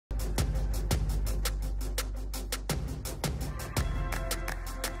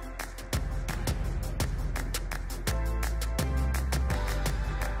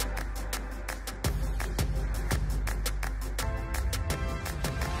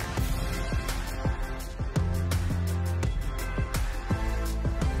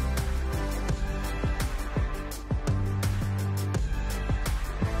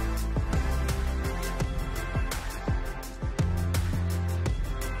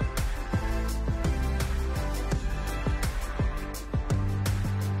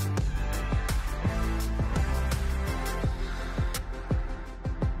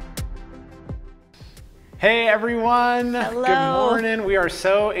Hey everyone. Hello. Good morning. We are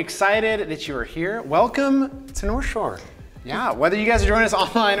so excited that you are here. Welcome to Northshore. Yeah, whether you guys are joining us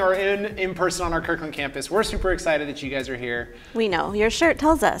online or in person on our Kirkland campus, we're super excited that you guys are here. We know. Your shirt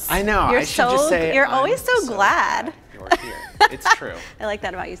tells us. I know. I should just say you're always so glad you're here. It's true. I like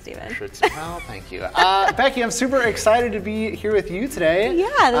that about you, Steven. Well, thank you. Becky, I'm super excited to be here with you today.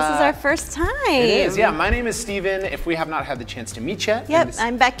 Yeah, this is our first time. It is, yeah. My name is Steven, if we have not had the chance to meet yet. Yep,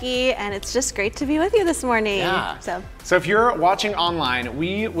 I'm Becky, and it's just great to be with you this morning. Yeah. So if you're watching online,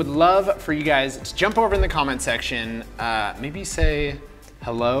 we would love for you guys to jump over in the comment section, maybe say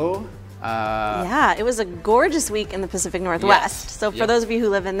hello. Yeah, it was a gorgeous week in the Pacific Northwest. Yes. So for those of you who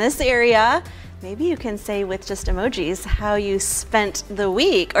live in this area, maybe you can say with just emojis how you spent the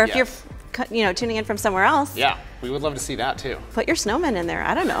week, or if you're tuning in from somewhere else. Yeah, we would love to see that too. Put your snowmen in there.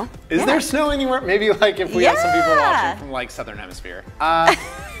 I don't know. Is there snow anywhere? Maybe like if we have some people watching from like Southern Hemisphere.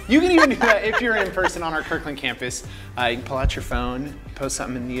 You can even do that if you're in person on our Kirkland campus. You can pull out your phone, post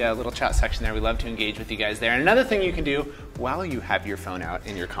something in the little chat section there. We love to engage with you guys there. And another thing you can do while you have your phone out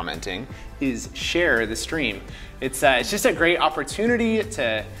and you're commenting is share the stream. It's just a great opportunity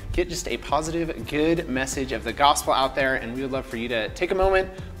to get just a positive, good message of the gospel out there. And we would love for you to take a moment,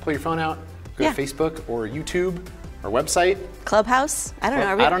 pull your phone out, go to Facebook or YouTube, our website. Clubhouse? I don't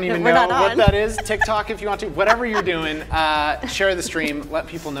know. I don't even know what that is. TikTok if you want to. Whatever you're doing, share the stream. Let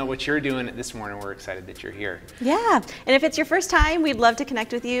people know what you're doing this morning. We're excited that you're here. Yeah. And if it's your first time, we'd love to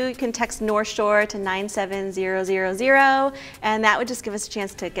connect with you. You can text Northshore to 97000, and that would just give us a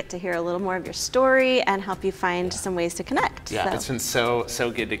chance to get to hear a little more of your story and help you find some ways to connect. Yeah, it's been so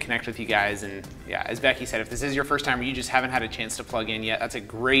good to connect with you guys. And yeah, as Becky said, if this is your first time or you just haven't had a chance to plug in yet, that's a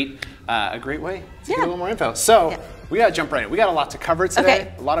great way to get a little more info. So we got to jump right in. We got a lot to cover today.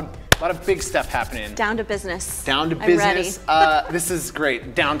 Okay. A lot of big stuff happening. Down to business. Down to business. This is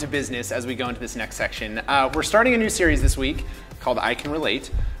great. Down to business as we go into this next section. We're starting a new series this week called I Can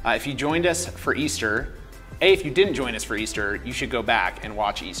Relate. If you joined us for Easter, if you didn't join us for Easter, you should go back and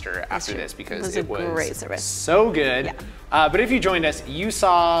watch Easter after this because it was great service. So good. Yeah. But if you joined us, you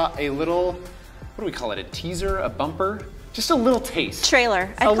saw a little, what do we call it? A teaser, a bumper? Just a little taste. Trailer.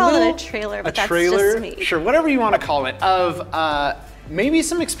 I call it a trailer, but that's just me. Sure, whatever you want to call it, of maybe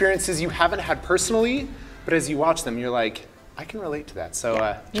some experiences you haven't had personally, but as you watch them, you're like, I can relate to that. So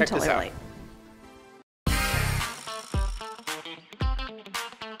check this out.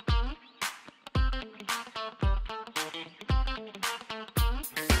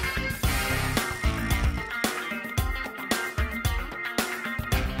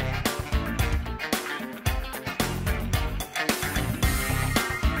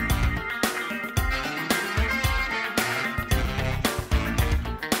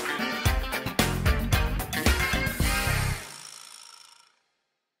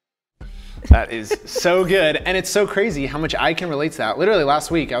 That is so good, and it's so crazy how much I can relate to that. Literally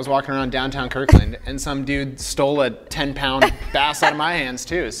last week, I was walking around downtown Kirkland, and some dude stole a 10-pound bass out of my hands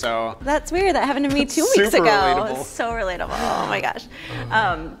too. So that's weird. That happened to me 2 weeks ago. Relatable. It's so relatable. Oh my gosh.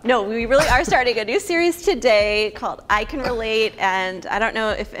 No, we really are starting a new series today called I Can Relate, and I don't know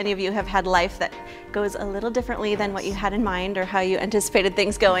if any of you have had life that goes a little differently than what you had in mind or how you anticipated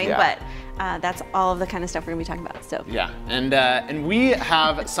things going, but that's all of the kind of stuff we're gonna be talking about. So yeah, and we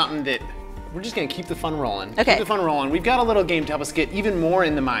have something that we're just gonna keep the fun rolling. Okay. Keep the fun rolling. We've got a little game to help us get even more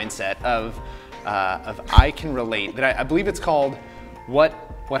in the mindset of I Can Relate. That I believe it's called What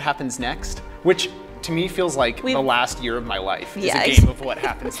Happens Next, which to me feels like the last year of my life is a game of what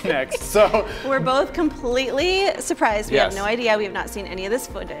happens next. So we're both completely surprised. We have no idea. We have not seen any of this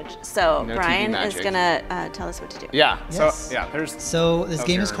footage. So Brian is gonna tell us what to do. Yeah. Yes. So this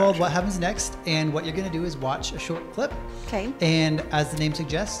game is called What Happens Next, and what you're gonna do is watch a short clip. Okay. And as the name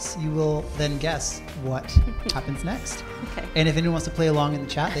suggests, you will then guess what happens next. Okay. And if anyone wants to play along in the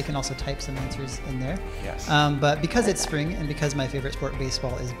chat, they can also type some answers in there. Yes. But because it's spring and because my favorite sport,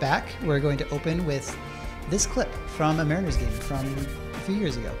 baseball, is back, we're going to open with this clip from a Mariners game from a few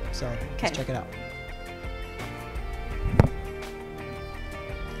years ago. So let's check it out.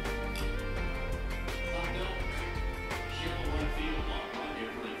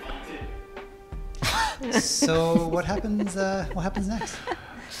 So what happens next?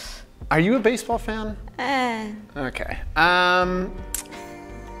 Are you a baseball fan? Okay. All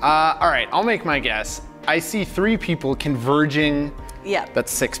right, I'll make my guess. I see 3 people converging. Yeah.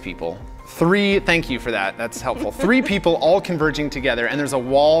 That's 6 people. 3, thank you for that, that's helpful. 3 people all converging together, and there's a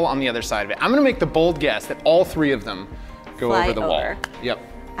wall on the other side of it. I'm gonna make the bold guess that all 3 of them go over the wall. Yep.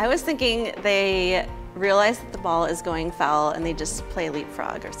 I was thinking they realize that the ball is going foul and they just play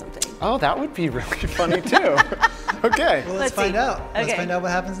leapfrog or something. Oh, that would be really funny too. Okay. Well, let's find out. Let's find out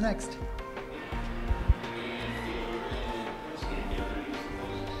what happens next.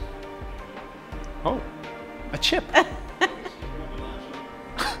 Oh, a chip.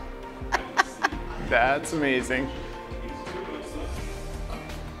 That's amazing.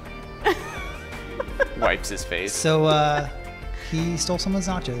 Wipes his face. So he stole someone's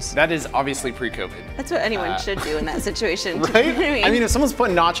nachos. That is obviously pre-COVID. That's what anyone should do in that situation. Right? You know what I mean? I mean, if someone's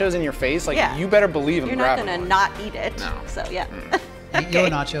putting nachos in your face, like you better believe you're I'm not grabbing gonna one. not eat it. No. So yeah. Eat your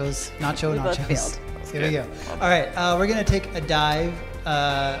nachos. Nacho We both nachos. failed. Here we go. All right, we're gonna take a dive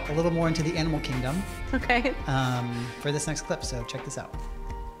a little more into the animal kingdom Okay. for this next clip. So check this out.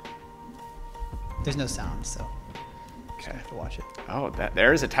 There's no sound, so Okay. have to watch it. Oh,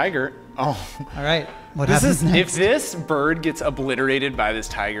 there's a tiger. Oh. All right, what This happens is, next? if this bird gets obliterated by this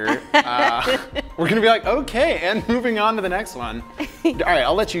tiger, we're gonna be like, okay, and moving on to the next one. All right,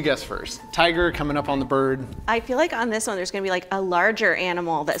 I'll let you guess first. Tiger coming up on the bird. I feel like on this one there's gonna be like a larger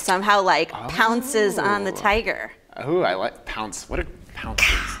animal that somehow like pounces on the tiger. Oh, I like pounce. What a pounce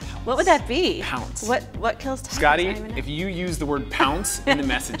is. What would that be? Pounce. What kills tigers? Scotty, I don't even know. if you use the word pounce in the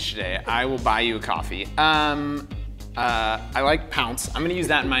message today, I will buy you a coffee. I like pounce. I'm gonna use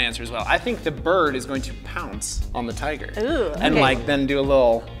that in my answer as well. I think the bird is going to pounce on the tiger. Ooh, and okay. like then do a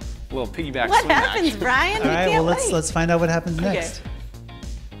little piggyback What swing happens, action. Brian? All We right, can't well wait. let's find out what happens next.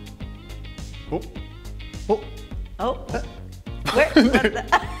 Oh. Oh, Oh. Where?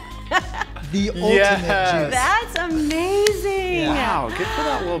 the ultimate Yes. juice. That's amazing. Wow, good for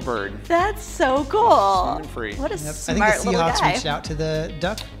that little bird. That's so cool. Swimming free. What a Yep. I smart think the little Seahawks guy. reached out to the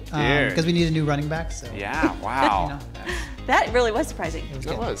duck Dude. because we need a new running back. So Yeah, wow. You know. That really was surprising. it was It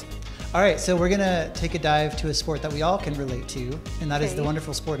good. was. All right, so we're gonna take a dive to a sport that we all can relate to, and that is the Okay.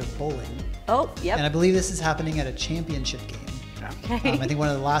 wonderful sport of bowling. Oh, And I yep. believe this is happening at a championship game. Okay. I think one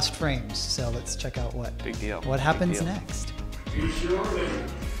of the last frames. So let's check out what Big deal. what Big happens deal. next. Be sure that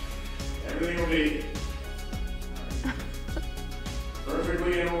everything will be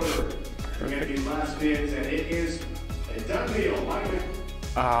perfectly in order. We get these last bids, and it is a done deal. Michael.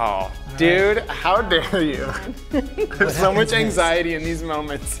 Oh, dude, how dare you? There's so much happens next? anxiety in these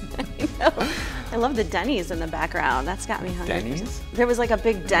moments. I love the Denny's in the background. That's got me hungry. Denny's? There was like a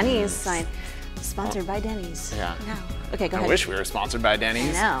big Denny's sign. Sponsored by Denny's. Yeah. No. Okay, go I ahead. wish we were sponsored by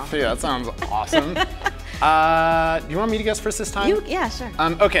Denny's. I know. Yeah, that sounds awesome. Do you want me to guess first this time? Yeah, sure.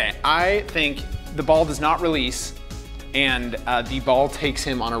 Okay, I think the ball does not release, and the ball takes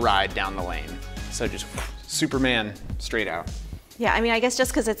him on a ride down the lane. So just Superman straight out. Yeah, I mean, I guess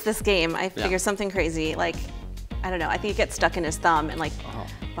just because it's this game, I Yeah. figure something crazy, like, I don't know, I think it gets stuck in his thumb and like Oh.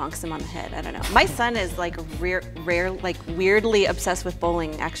 bonks him on the head. I don't know. My son is like weirdly obsessed with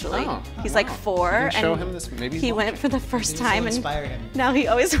bowling, actually. Oh, He's like 4. You can show and him this. Maybe he's he went watching. for the first Maybe this time will and inspire him. now he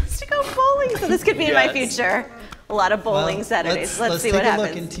always wants to go bowling. So this could be in my Yes. future. A lot of bowling Well, Saturdays. Let's see take what a happens.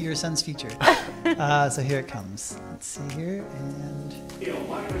 look into your son's future. So here it comes. Let's see here, and You know,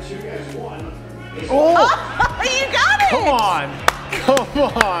 Michael, you guys won. Oh, You got it! come on. Come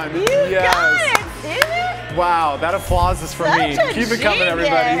on. You yes. got it, dude! Wow, that applause is from me. Such a Keep it coming,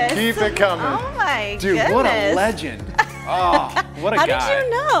 everybody. genius. Keep it coming. Oh my Dude, goodness. what a legend. Oh, what a How guy. did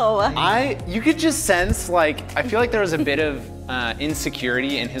you know? You could just sense, like, I feel like there was a bit of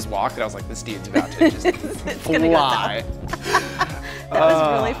insecurity in his walk that I was like, this dude's about to just gonna go fly. That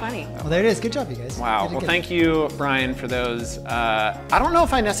was really funny. well, there it is. Good job, you guys. Wow. You did Well, good. thank you, Brian, for those. I don't know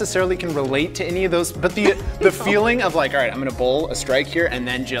if I necessarily can relate to any of those, but the feeling of like, all right, I'm gonna bowl a strike here, and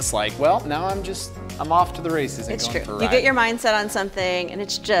then just like, well, now I'm off to the races and It's going true. for a You ride. get your mindset on something, and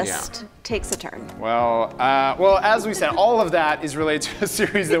it's just takes a turn. Well, as we said, all of that is related to a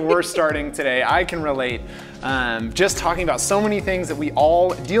series that we're starting today. I can relate. Just talking about so many things that we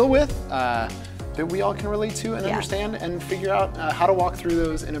all deal with, that we all can relate to and Yeah. understand and figure out how to walk through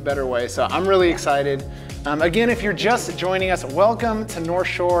those in a better way. So I'm really excited. Again, if you're just joining us, welcome to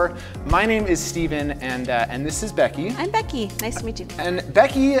Northshore. My name is Steven, and this is Becky. I'm Becky. Nice to meet you. And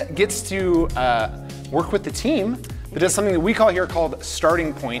Becky gets to work with the team that does something that we call here called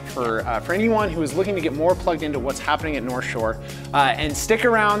Starting Point for anyone who is looking to get more plugged into what's happening at Northshore. And stick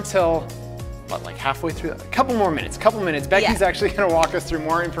around till, like halfway through, a couple minutes. Becky's Yeah. actually gonna walk us through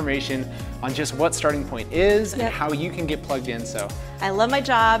more information on just what Starting Point is and Yep. how you can get plugged in. So, I love my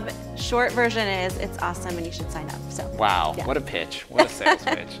job. Short version is it's awesome and you should sign up. So wow, Yeah. what a pitch, what a sales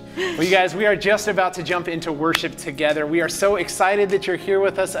pitch. Well, you guys, we are just about to jump into worship together. We are so excited that you're here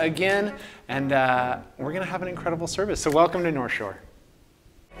with us again, and we're gonna have an incredible service. So welcome to Northshore.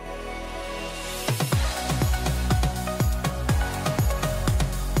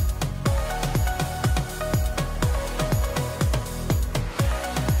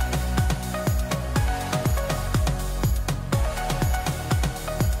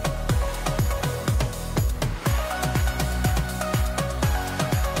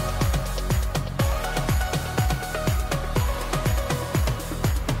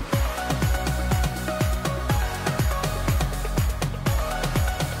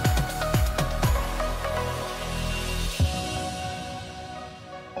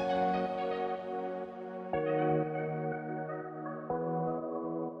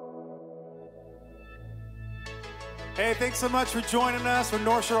 Hey, thanks so much for joining us for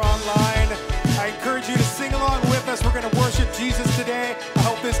Northshore Online. I encourage you to sing along with us. We're going to worship Jesus today. I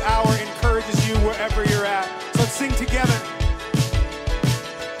hope this hour encourages you wherever you're at. So let's sing together.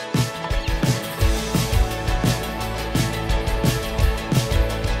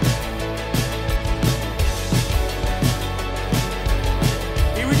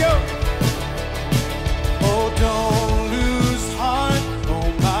 Here we go. Oh, don't lose heart,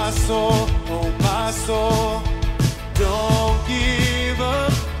 oh my soul, oh my soul. Don't give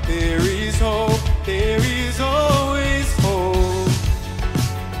up, there is hope, there is always hope.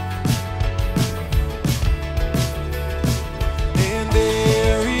 And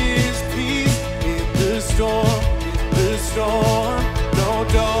there is peace in the storm, in the storm. No,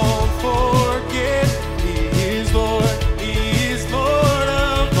 don't forget, He is Lord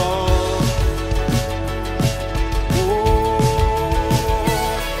of all. Oh,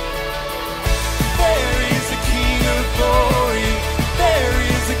 there is a King of glory, there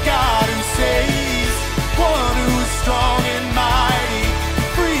is a God who saves, one who is strong and mighty,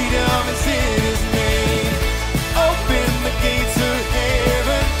 freedom is in His name. Open the gates of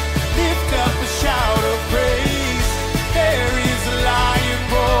heaven, lift up a shout of praise. There is a lion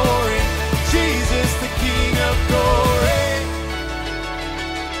roaring, Jesus the King of glory.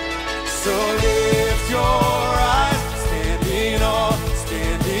 So lift your eyes, stand in awe,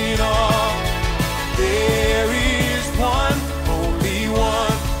 stand in awe. There is one, only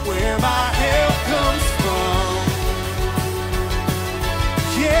one, where my help comes from.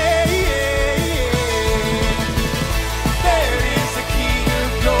 Yeah, yeah, yeah. There is a King of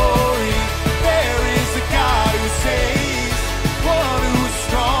glory, there is a God who saves, one who is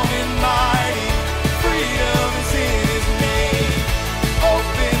strong and mighty, freedom is in His name.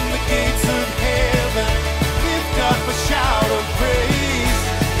 Open the gates of heaven, lift up a shout of praise.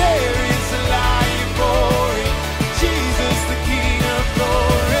 There is a lion roaring, Jesus the King of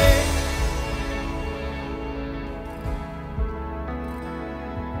glory.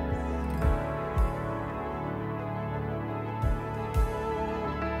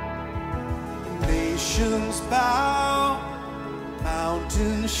 Nations bow,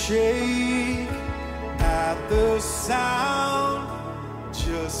 mountains shake at the sound,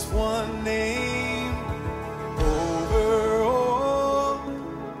 just one name over all.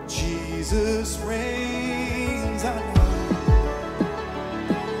 Jesus reigns. I know.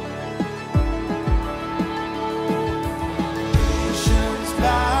 Nations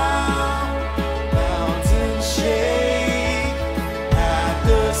bow, mountains shake at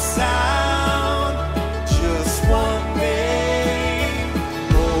the sound, just one name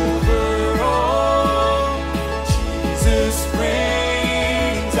over all. Jesus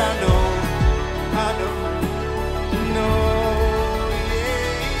reigns. I know,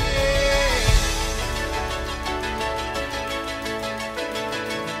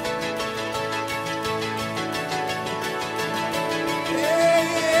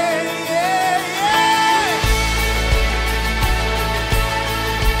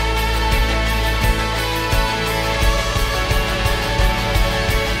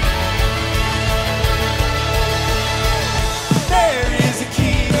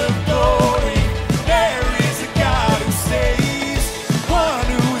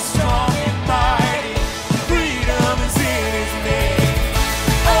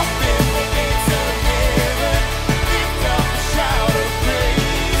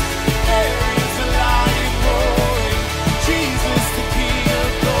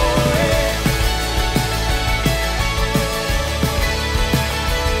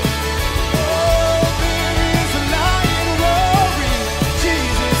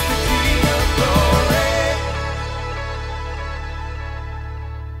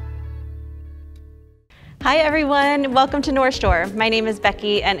 Hi everyone, welcome to Northshore. My name is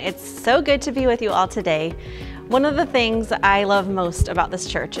Becky and it's so good to be with you all today. One of the things I love most about this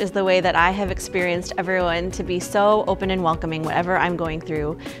church is the way that I have experienced everyone to be so open and welcoming whatever I'm going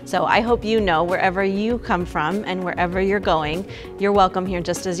through. So I hope you know wherever you come from and wherever you're going, you're welcome here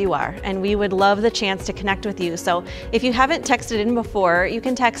just as you are. And we would love the chance to connect with you. So if you haven't texted in before, you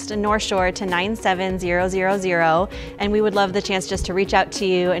can text Northshore to 97000 and we would love the chance just to reach out to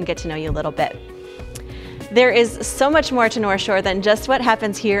you and get to know you a little bit. There is so much more to Northshore than just what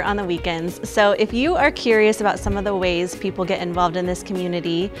happens here on the weekends. So if you are curious about some of the ways people get involved in this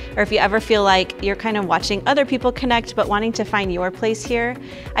community, or if you ever feel like you're kind of watching other people connect but wanting to find your place here,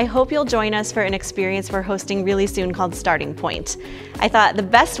 I hope you'll join us for an experience we're hosting really soon called Starting Point. I thought the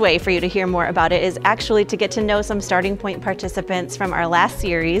best way for you to hear more about it is actually to get to know some Starting Point participants from our last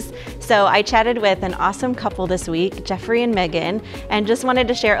series. So I chatted with an awesome couple this week, Jeffrey and Megan, and just wanted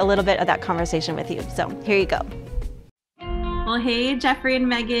to share a little bit of that conversation with you. So here you go. Well, hey, Jeffrey and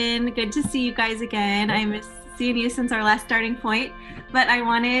Megan, good to see you guys again. I missed seeing you since our last starting point, but I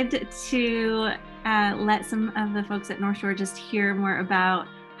wanted to let some of the folks at Northshore just hear more about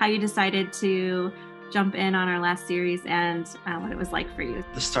how you decided to jump in on our last series and what it was like for you.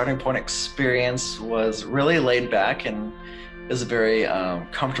 The starting point experience was really laid back and it was a very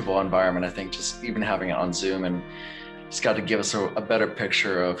comfortable environment. I think just even having it on Zoom and just got to give us a better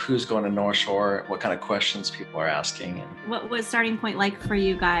picture of who's going to Northshore, what kind of questions people are asking. What was starting point like for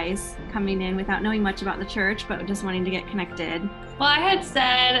you guys coming in without knowing much about the church, but just wanting to get connected? Well, I had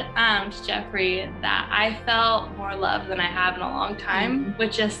said to Jeffrey that I felt more love than I have in a long time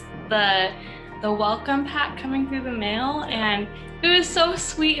with just the welcome pack coming through the mail, and it was so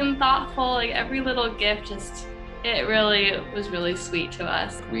sweet and thoughtful. Like every little gift, it really was really sweet to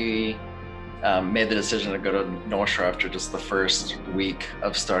us. We made the decision to go to Northshore after just the first week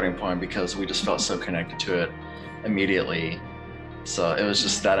of starting point because we just felt so connected to it immediately. So it was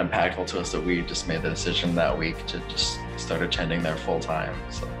just that impactful to us that we just made the decision that week to just start attending there full time.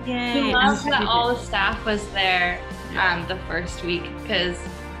 So. Yay! We loved that all the staff was there the first week because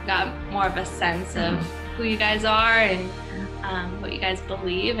we got more of a sense of who you guys are and what you guys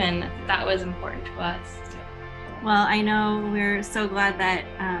believe, and that was important to us. Well, I know we're so glad that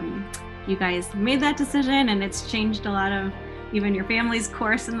you guys made that decision, and it's changed a lot of even your family's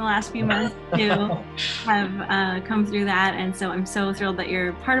course in the last few months to have come through that. And so I'm so thrilled that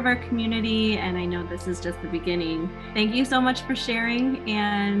you're part of our community, and I know this is just the beginning. Thank you so much for sharing,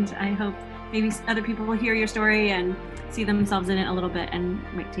 and I hope maybe other people will hear your story and see themselves in it a little bit and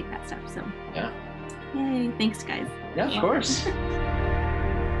might take that step. So yeah. Yay, thanks guys. Yeah, of course.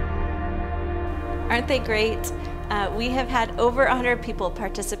 Aren't they great? We have had over 100 people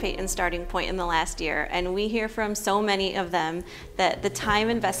participate in Starting Point in the last year, and we hear from so many of them that the time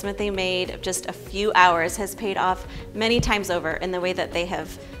investment they made of just a few hours has paid off many times over in the way that they have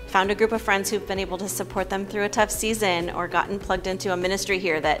found a group of friends who've been able to support them through a tough season or gotten plugged into a ministry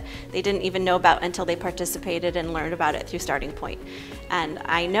here that they didn't even know about until they participated and learned about it through Starting Point. And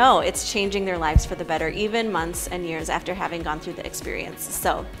I know it's changing their lives for the better, even months and years after having gone through the experience.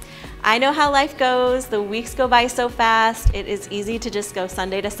 So I know how life goes. The weeks go by so fast. It is easy to just go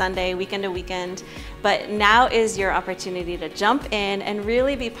Sunday to Sunday, weekend to weekend. But now is your opportunity to jump in and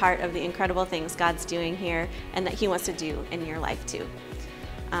really be part of the incredible things God's doing here and that He wants to do in your life too.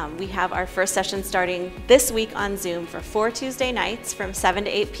 We have our first session starting this week on Zoom for 4 Tuesday nights from 7 to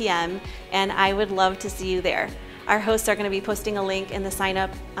 8 p.m. and I would love to see you there. Our hosts are going to be posting a link in the sign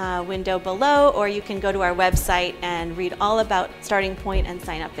up window below, or you can go to our website and read all about Starting Point and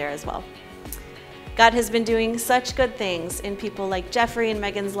sign up there as well. God has been doing such good things in people like Jeffrey and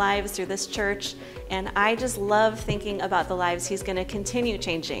Megan's lives through this church, and I just love thinking about the lives He's going to continue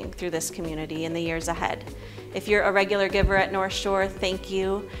changing through this community in the years ahead. If you're a regular giver at Northshore, thank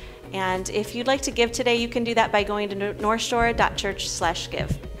you. And if you'd like to give today, you can do that by going to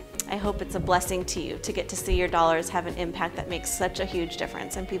northshore.church/give. I hope it's a blessing to you to get to see your dollars have an impact that makes such a huge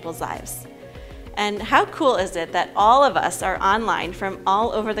difference in people's lives. And how cool is it that all of us are online from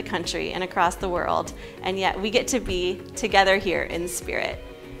all over the country and across the world, and yet we get to be together here in spirit.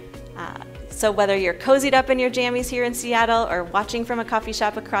 So whether you're cozied up in your jammies here in Seattle or watching from a coffee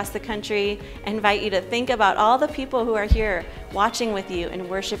shop across the country, I invite you to think about all the people who are here watching with you and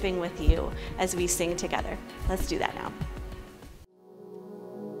worshiping with you as we sing together. Let's do that now.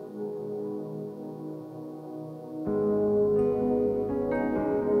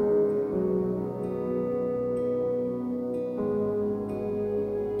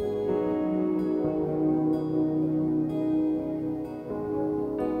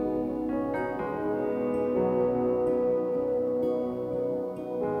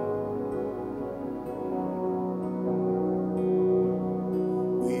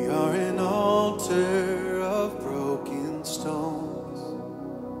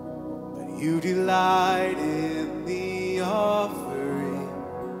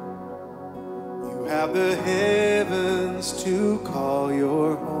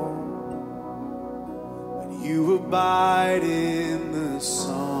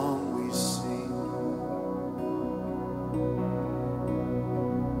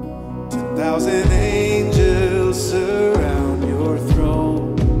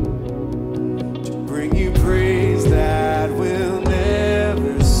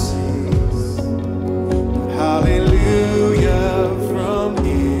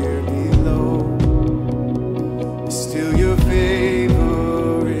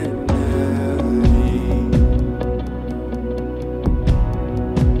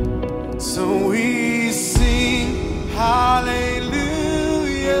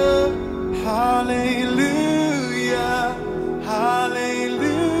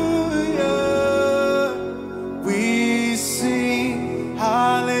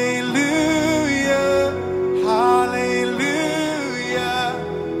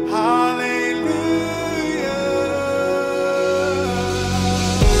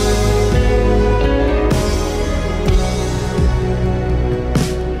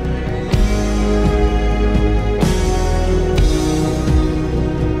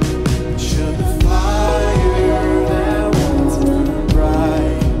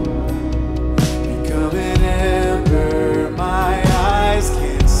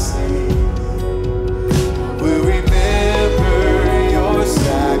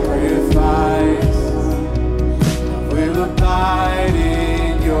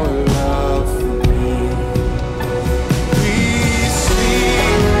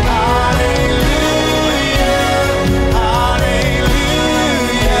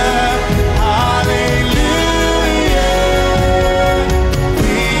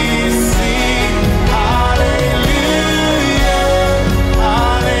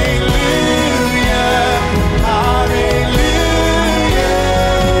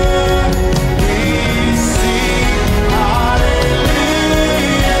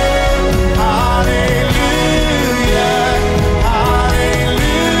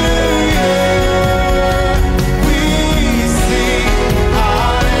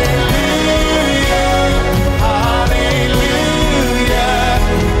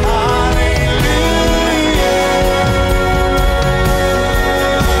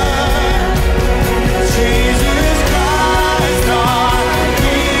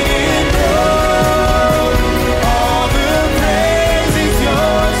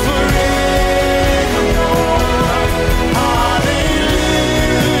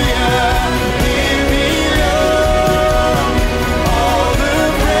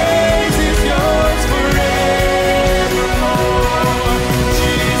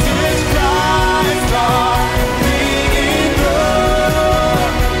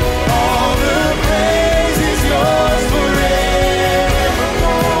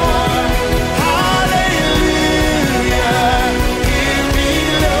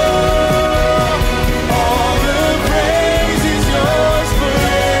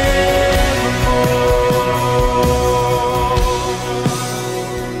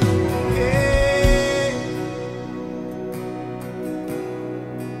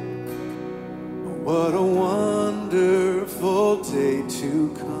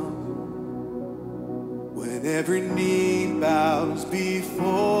 come. When every knee bows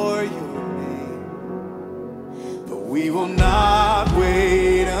before your name. But we will not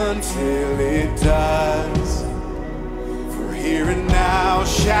wait until it does. For here and now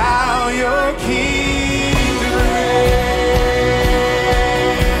shall your kingdom reign.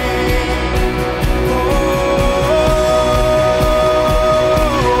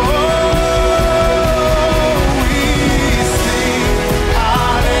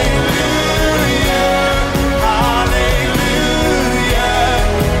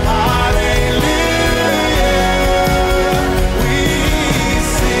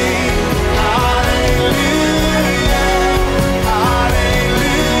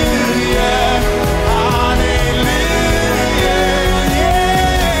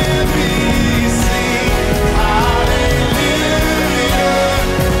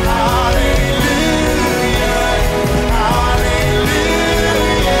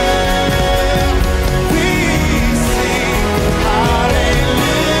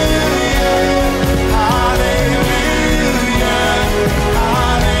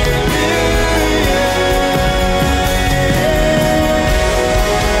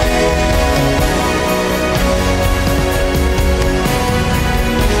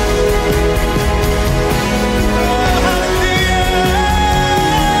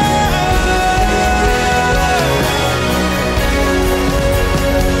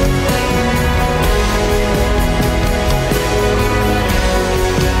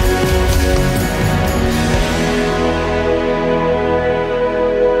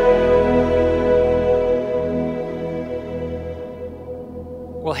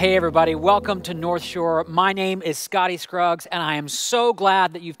 Hey everybody, welcome to Northshore. My name is Scotty Scruggs, and I am so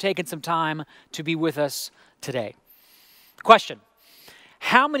glad that you've taken some time to be with us today. Question: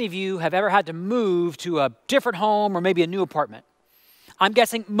 how many of you have ever had to move to a different home or maybe a new apartment? I'm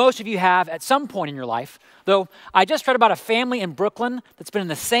guessing most of you have at some point in your life, though I just read about a family in Brooklyn that's been in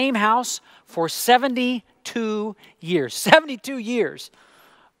the same house for 72 years. 72 years.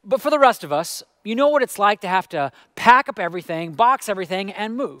 But for the rest of us, you know what it's like to have to pack up everything, box everything,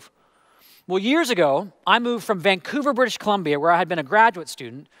 and move. Well, years ago, I moved from Vancouver, British Columbia, where I had been a graduate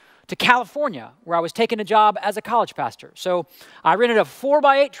student, to California, where I was taking a job as a college pastor. So I rented a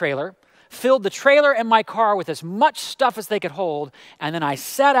 4x8 trailer, filled the trailer and my car with as much stuff as they could hold, and then I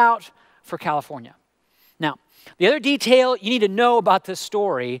set out for California. Now, the other detail you need to know about this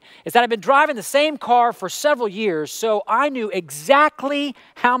story is that I've been driving the same car for several years, so I knew exactly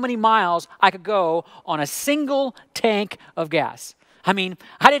how many miles I could go on a single tank of gas. I mean,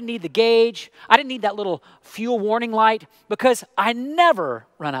 I didn't need the gauge. I didn't need that little fuel warning light because I never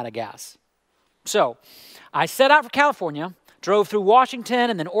run out of gas. So I set out for California, drove through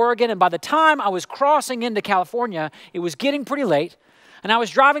Washington and then Oregon, and by the time I was crossing into California, it was getting pretty late. And I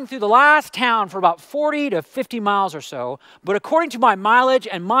was driving through the last town for about 40 to 50 miles or so, but according to my mileage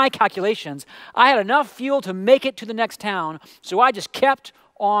and my calculations, I had enough fuel to make it to the next town, so I just kept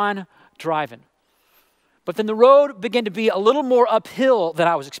on driving. But then the road began to be a little more uphill than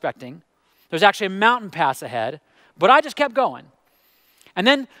I was expecting. There's actually a mountain pass ahead, but I just kept going. And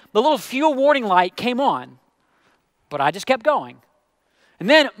then the little fuel warning light came on, but I just kept going. And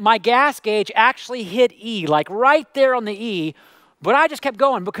then my gas gauge actually hit E, like right there on the E, but I just kept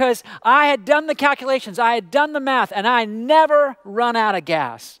going because I had done the calculations, I had done the math, and I never run out of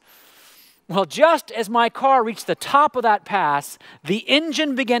gas. Well, just as my car reached the top of that pass, the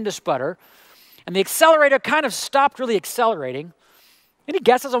engine began to sputter, and the accelerator kind of stopped really accelerating. Any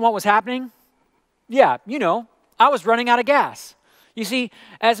guesses on what was happening? Yeah, you know, I was running out of gas. You see,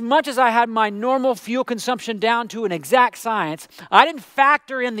 as much as I had my normal fuel consumption down to an exact science, I didn't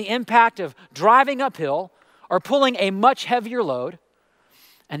factor in the impact of driving uphill or pulling a much heavier load.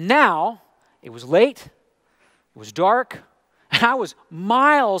 And now, it was late, it was dark, and I was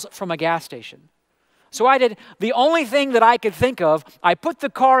miles from a gas station. So I did the only thing that I could think of. I put the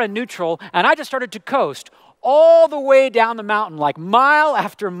car in neutral, and I just started to coast all the way down the mountain, like mile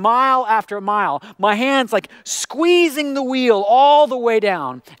after mile after mile. My hands like squeezing the wheel all the way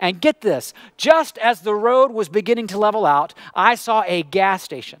down. And get this, just as the road was beginning to level out, I saw a gas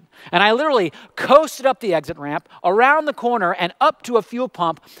station. And I literally coasted up the exit ramp, around the corner, and up to a fuel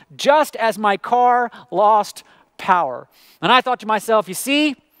pump just as my car lost power. And I thought to myself, you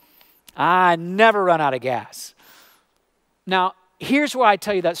see, I never run out of gas. Now, here's why I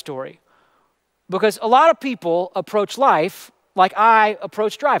tell you that story. Because a lot of people approach life like I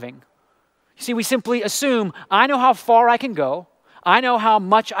approach driving. You see, we simply assume, I know how far I can go, I know how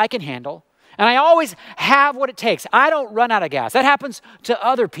much I can handle, and I always have what it takes. I don't run out of gas. That happens to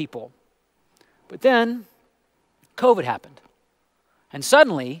other people. But then, COVID happened. And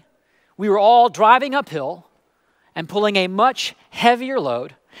suddenly, we were all driving uphill and pulling a much heavier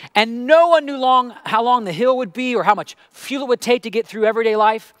load, and no one knew how long the hill would be or how much fuel it would take to get through everyday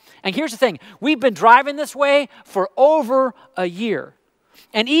life. And here's the thing, we've been driving this way for over a year.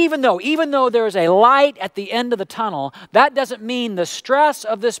 And even though there's a light at the end of the tunnel, that doesn't mean the stress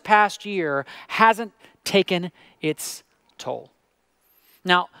of this past year hasn't taken its toll.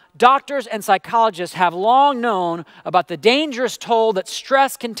 Now, doctors and psychologists have long known about the dangerous toll that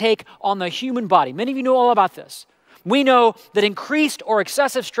stress can take on the human body. Many of you know all about this. We know that increased or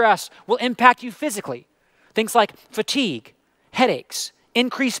excessive stress will impact you physically. Things like fatigue, headaches,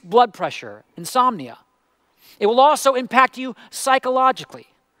 increased blood pressure, insomnia. It will also impact you psychologically.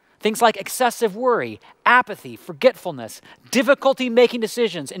 Things like excessive worry, apathy, forgetfulness, difficulty making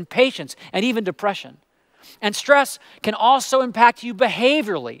decisions, impatience, and even depression. And stress can also impact you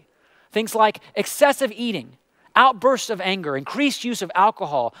behaviorally. Things like excessive eating, outbursts of anger, increased use of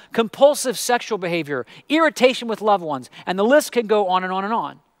alcohol, compulsive sexual behavior, irritation with loved ones, and the list can go on and on and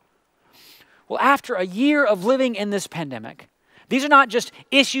on. Well, after a year of living in this pandemic, these are not just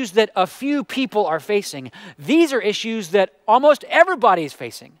issues that a few people are facing. These are issues that almost everybody is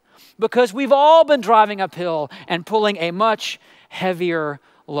facing because we've all been driving uphill and pulling a much heavier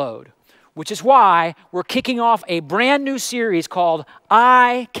load, which is why we're kicking off a brand new series called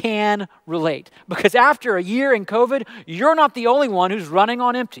I Can Relate. Because after a year in COVID, you're not the only one who's running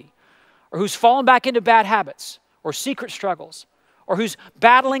on empty or who's fallen back into bad habits or secret struggles or who's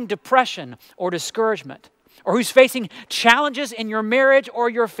battling depression or discouragement or who's facing challenges in your marriage or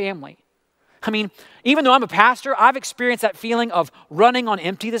your family. I mean, even though I'm a pastor, I've experienced that feeling of running on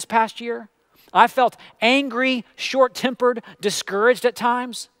empty this past year. I felt angry, short-tempered, discouraged at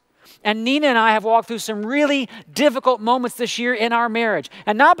times. And Nina and I have walked through some really difficult moments this year in our marriage.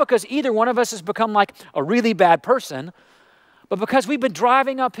 And not because either one of us has become like a really bad person, but because we've been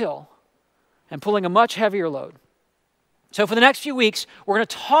driving uphill and pulling a much heavier load. So for the next few weeks, we're going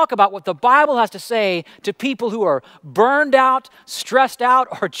to talk about what the Bible has to say to people who are burned out, stressed out,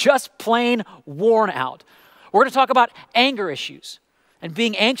 or just plain worn out. We're going to talk about anger issues and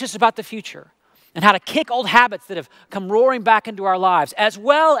being anxious about the future, and how to kick old habits that have come roaring back into our lives, as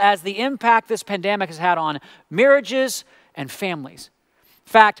well as the impact this pandemic has had on marriages and families.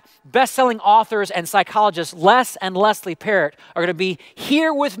 In fact, best-selling authors and psychologists Les and Leslie Parrott are going to be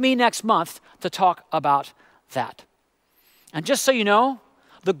here with me next month to talk about that. And just so you know,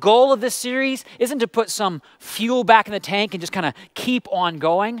 the goal of this series isn't to put some fuel back in the tank and just kind of keep on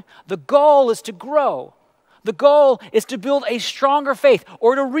going. The goal is to grow. The goal is to build a stronger faith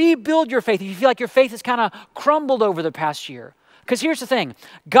or to rebuild your faith if you feel like your faith has kind of crumbled over the past year. Because here's the thing,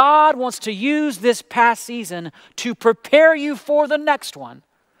 God wants to use this past season to prepare you for the next one,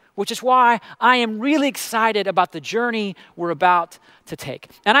 which is why I am really excited about the journey we're about to take.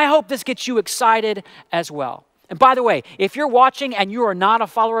 And I hope this gets you excited as well. And by the way, if you're watching and you are not a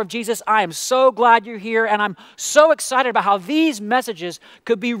follower of Jesus, I am so glad you're here, and I'm so excited about how these messages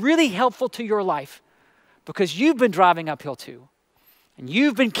could be really helpful to your life. Because you've been driving uphill too. And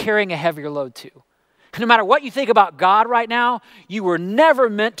you've been carrying a heavier load too. And no matter what you think about God right now, you were never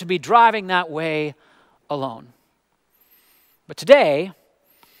meant to be driving that way alone. But today,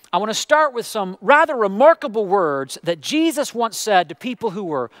 I want to start with some rather remarkable words that Jesus once said to people who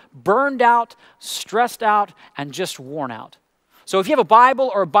were burned out, stressed out, and just worn out. So if you have a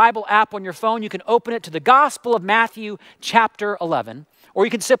Bible or a Bible app on your phone, you can open it to the Gospel of Matthew chapter 11, or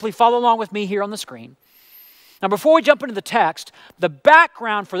you can simply follow along with me here on the screen. Now, before we jump into the text, the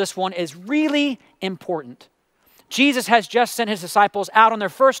background for this one is really important. Jesus has just sent his disciples out on their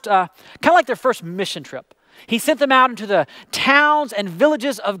first, kind of like their first mission trip. He sent them out into the towns and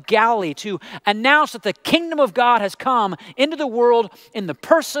villages of Galilee to announce that the kingdom of God has come into the world in the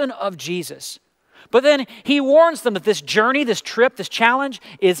person of Jesus. But then he warns them that this journey, this trip, this challenge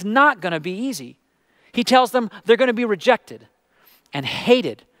is not going to be easy. He tells them they're going to be rejected and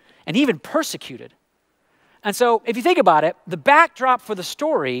hated and even persecuted. And so if you think about it, the backdrop for the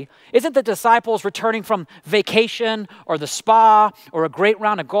story isn't the disciples returning from vacation or the spa or a great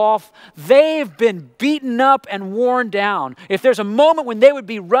round of golf. They've been beaten up and worn down. If there's a moment when they would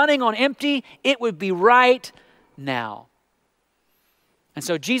be running on empty, it would be right now. And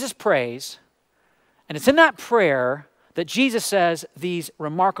so Jesus prays, and it's in that prayer that Jesus says these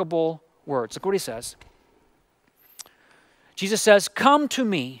remarkable words. Look what he says. Jesus says, "Come to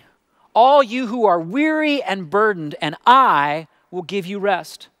me, all you who are weary and burdened, and I will give you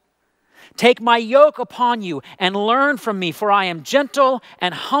rest. Take my yoke upon you and learn from me, for I am gentle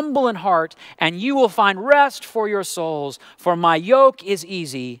and humble in heart, and you will find rest for your souls. For my yoke is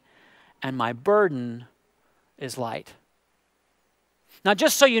easy and my burden is light." Now,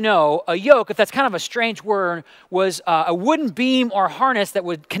 just so you know, a yoke, if that's kind of a strange word, was a wooden beam or harness that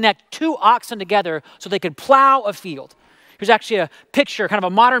would connect two oxen together so they could plow a field. Here's actually a picture, kind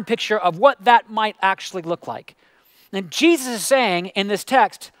of a modern picture of what that might actually look like. And Jesus is saying in this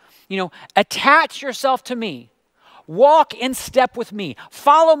text, attach yourself to me. Walk in step with me.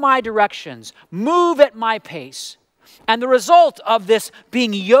 Follow my directions. Move at my pace. And the result of this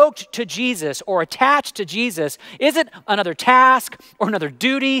being yoked to Jesus or attached to Jesus isn't another task or another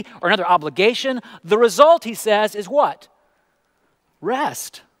duty or another obligation. The result, he says, is what?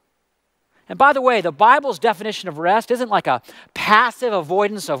 Rest. And by the way, the Bible's definition of rest isn't like a passive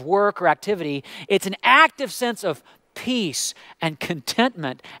avoidance of work or activity. It's an active sense of peace and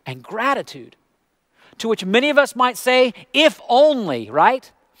contentment and gratitude, to which many of us might say, if only,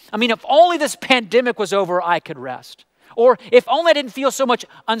 right? I mean, if only this pandemic was over, I could rest. Or if only I didn't feel so much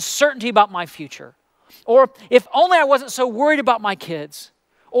uncertainty about my future. Or if only I wasn't so worried about my kids.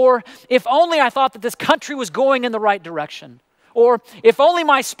 Or if only I thought that this country was going in the right direction. Or if only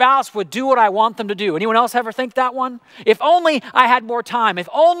my spouse would do what I want them to do. Anyone else ever think that one? If only I had more time. If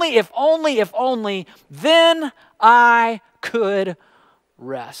only, then I could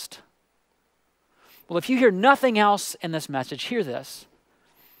rest. Well, if you hear nothing else in this message, hear this.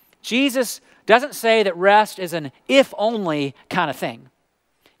 Jesus doesn't say that rest is an if only kind of thing.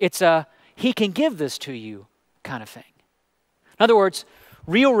 It's a he can give this to you kind of thing. In other words,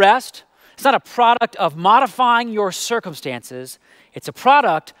 real rest, it's not a product of modifying your circumstances. It's a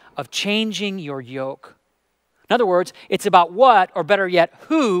product of changing your yoke. In other words, it's about what, or better yet,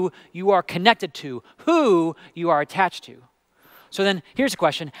 who you are connected to, who you are attached to. So then here's the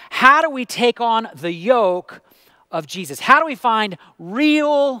question. How do we take on the yoke of Jesus? How do we find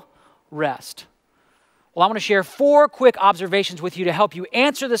real rest? Well, I want to share 4 quick observations with you to help you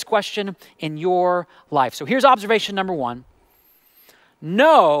answer this question in your life. So here's observation number 1.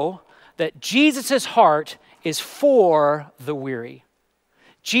 Know that Jesus' heart is for the weary.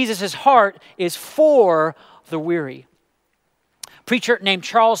 Jesus' heart is for the weary. A preacher named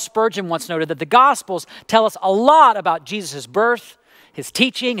Charles Spurgeon once noted that the Gospels tell us a lot about Jesus' birth, his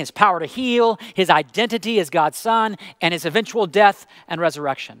teaching, his power to heal, his identity as God's Son, and his eventual death and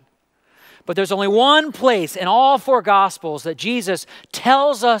resurrection. But there's only one place in all 4 Gospels that Jesus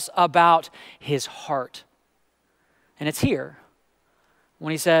tells us about his heart. And it's here,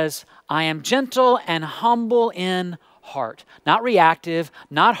 when he says, I am gentle and humble in heart. Not reactive,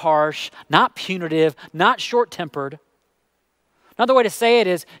 not harsh, not punitive, not short-tempered. Another way to say it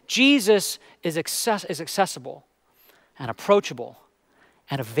is, Jesus is accessible and approachable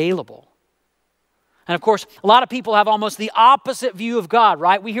and available. And of course, a lot of people have almost the opposite view of God,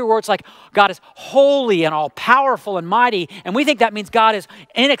 right? We hear words like God is holy and all-powerful and mighty, and we think that means God is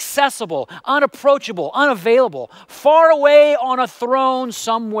inaccessible, unapproachable, unavailable, far away on a throne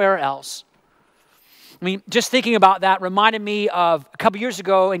somewhere else. I mean, just thinking about that reminded me of a couple years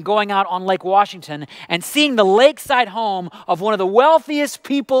ago and going out on Lake Washington and seeing the lakeside home of one of the wealthiest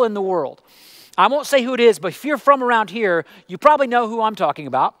people in the world. I won't say who it is, but if you're from around here, you probably know who I'm talking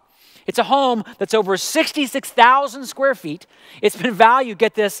about. It's a home that's over 66,000 square feet. It's been valued,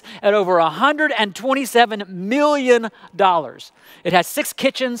 get this, at over $127 million. It has 6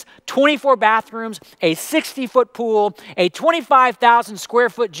 kitchens, 24 bathrooms, a 60-foot pool, a 25,000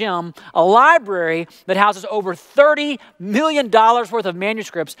 square foot gym, a library that houses over $30 million worth of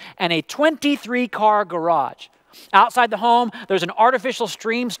manuscripts, and a 23-car garage. Outside the home, there's an artificial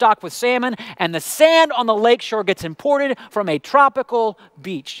stream stocked with salmon, and the sand on the lakeshore gets imported from a tropical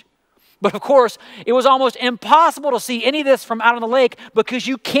beach. But of course, it was almost impossible to see any of this from out on the lake because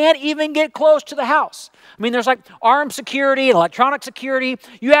you can't even get close to the house. I mean, there's like armed security and electronic security.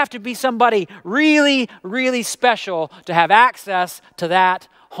 You have to be somebody really, really special to have access to that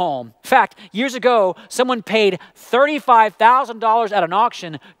home. In fact, years ago, someone paid $35,000 at an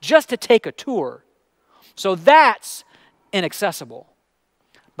auction just to take a tour. So that's inaccessible.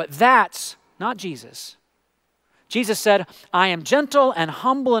 But that's not Jesus. Jesus said, I am gentle and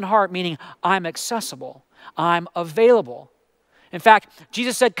humble in heart, meaning I'm accessible. I'm available. In fact,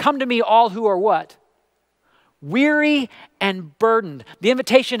 Jesus said, come to me all who are what? Weary and burdened. The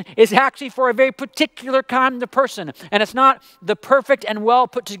invitation is actually for a very particular kind of person. And it's not the perfect and well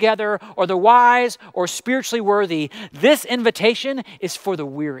put together or the wise or spiritually worthy. This invitation is for the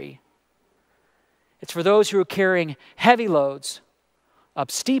weary. It's for those who are carrying heavy loads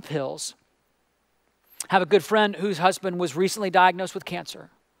up steep hills. I have a good friend whose husband was recently diagnosed with cancer.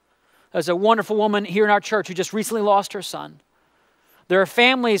 There's a wonderful woman here in our church who just recently lost her son. There are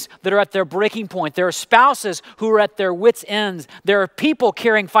families that are at their breaking point. There are spouses who are at their wits' ends. There are people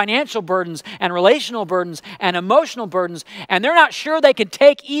carrying financial burdens and relational burdens and emotional burdens, and they're not sure they can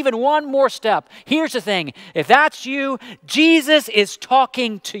take even one more step. Here's the thing. If that's you, Jesus is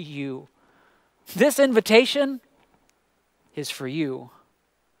talking to you. This invitation is for you.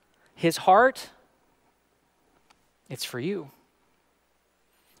 His heart, it's for you.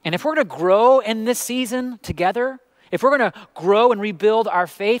 And if we're going to grow in this season together, if we're going to grow and rebuild our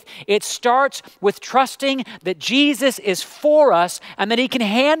faith, it starts with trusting that Jesus is for us and that he can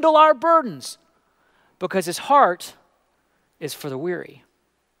handle our burdens because his heart is for the weary.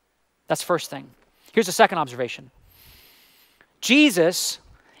 That's the first thing. Here's the second observation. Jesus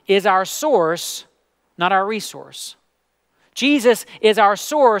is our source, not our resource. Jesus is our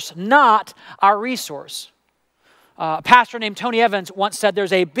source, not our resource. A pastor named Tony Evans once said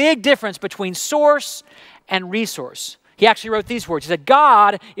there's a big difference between source and resource. He actually wrote these words. He said,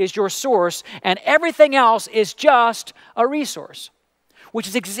 God is your source and everything else is just a resource, which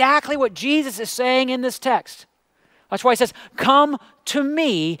is exactly what Jesus is saying in this text. That's why he says, come to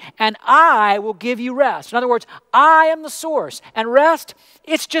me and I will give you rest. In other words, I am the source and rest,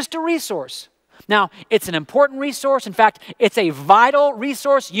 it's just a resource. Now, it's an important resource. In fact, it's a vital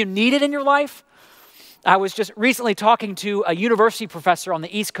resource. You need it in your life. I was just recently talking to a university professor on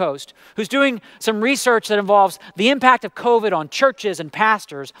the East Coast who's doing some research that involves the impact of COVID on churches and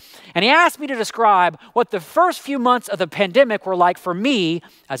pastors. And he asked me to describe what the first few months of the pandemic were like for me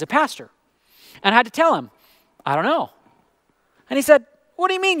as a pastor. And I had to tell him, I don't know. And he said, what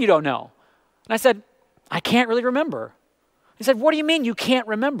do you mean you don't know? And I said, I can't really remember. He said, what do you mean you can't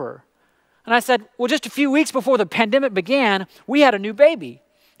remember? And I said, well, just a few weeks before the pandemic began, we had a new baby.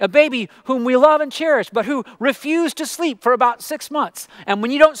 A baby whom we love and cherish, but who refused to sleep for about 6 months. And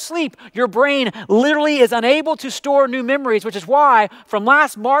when you don't sleep, your brain literally is unable to store new memories, which is why from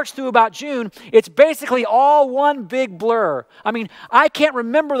last March through about June, it's basically all one big blur. I mean, I can't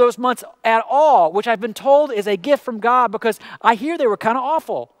remember those months at all, which I've been told is a gift from God because I hear they were kind of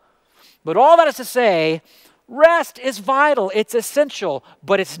awful. But all that is to say, rest is vital, it's essential,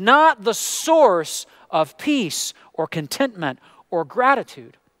 but it's not the source of peace or contentment or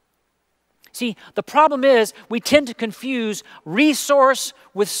gratitude. See, the problem is we tend to confuse resource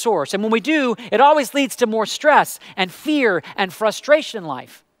with source. And when we do, it always leads to more stress and fear and frustration in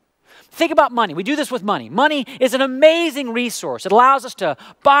life. Think about money. We do this with money. Money is an amazing resource. It allows us to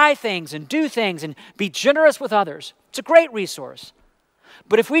buy things and do things and be generous with others. It's a great resource.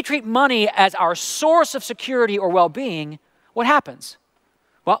 But if we treat money as our source of security or well-being, what happens?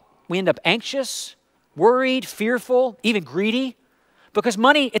 Well, we end up anxious, worried, fearful, even greedy. Because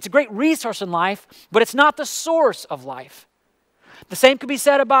money, it's a great resource in life, but it's not the source of life. The same could be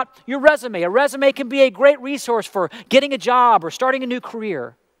said about your resume. A resume can be a great resource for getting a job or starting a new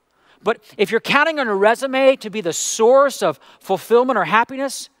career. But if you're counting on a resume to be the source of fulfillment or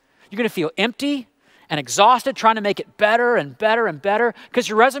happiness, you're going to feel empty and exhausted trying to make it better and better and better because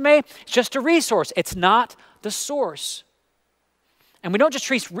your resume is just a resource. It's not the source. And we don't just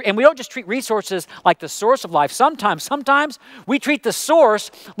treat resources like the source of life. Sometimes we treat the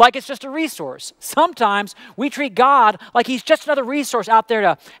source like it's just a resource. Sometimes we treat God like he's just another resource out there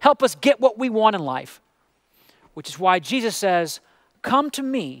to help us get what we want in life. Which is why Jesus says, come to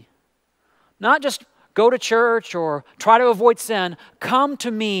me. Not just go to church or try to avoid sin. Come to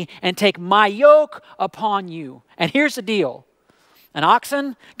me and take my yoke upon you. And here's the deal. An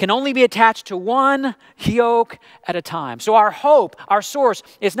oxen can only be attached to one yoke at a time. So our hope, our source,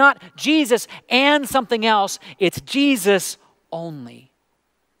 is not Jesus and something else. It's Jesus only.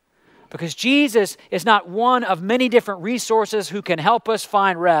 Because Jesus is not one of many different resources who can help us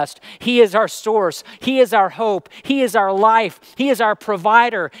find rest. He is our source. He is our hope. He is our life. He is our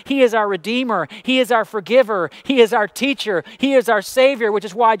provider. He is our redeemer. He is our forgiver. He is our teacher. He is our savior, which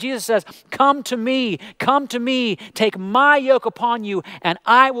is why Jesus says, come to me, take my yoke upon you, and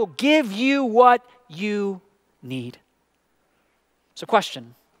I will give you what you need. So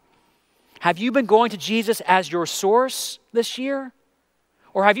question, have you been going to Jesus as your source this year?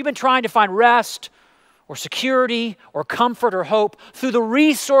 Or have you been trying to find rest or security or comfort or hope through the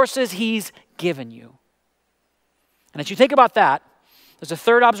resources he's given you? And as you think about that, there's a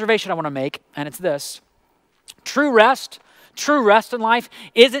third observation I want to make, and it's this. True rest in life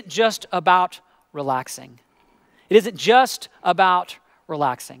isn't just about relaxing. It isn't just about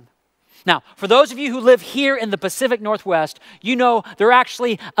relaxing. Now, for those of you who live here in the Pacific Northwest, you know there are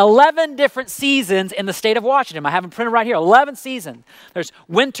actually 11 different seasons in the state of Washington. I have them printed right here, 11 seasons. There's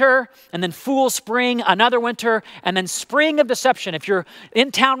winter, and then fool spring, another winter, and then spring of deception. If you're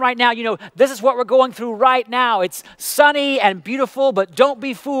in town right now, you know this is what we're going through right now. It's sunny and beautiful, but don't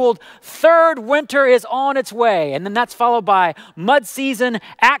be fooled. Third winter is on its way, and then that's followed by mud season,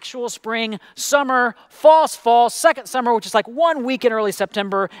 actual spring, summer, false fall, second summer, which is like 1 week in early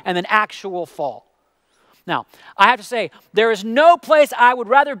September, and then actual fall. Now, I have to say, there is no place I would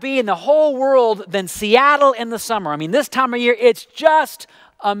rather be in the whole world than Seattle in the summer. I mean, this time of year, it's just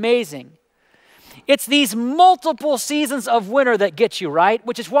amazing. It's these multiple seasons of winter that get you, right?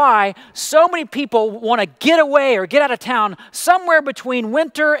 Which is why so many people want to get away or get out of town somewhere between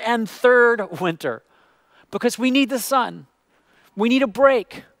winter and third winter. Because we need the sun. We need a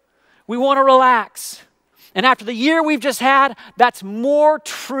break. We want to relax. And after the year we've just had, that's more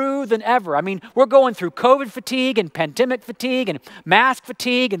true than ever. I mean, we're going through COVID fatigue and pandemic fatigue and mask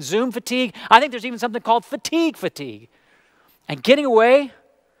fatigue and Zoom fatigue. I think there's even something called fatigue. And getting away,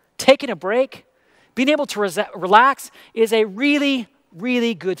 taking a break, being able to relax is a really,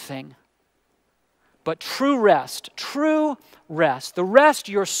 really good thing. But true rest, the rest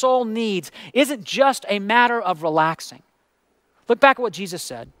your soul needs isn't just a matter of relaxing. Look back at what Jesus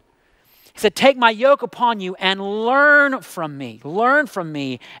said. He said, take my yoke upon you and learn from me. Learn from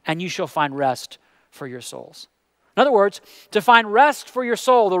me, and you shall find rest for your souls. In other words, to find rest for your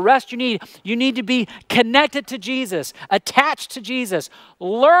soul, the rest you need to be connected to Jesus, attached to Jesus,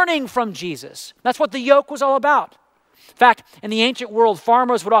 learning from Jesus. That's what the yoke was all about. In fact, in the ancient world,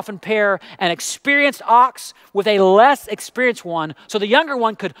 farmers would often pair an experienced ox with a less experienced one, so the younger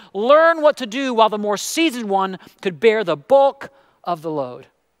one could learn what to do while the more seasoned one could bear the bulk of the load.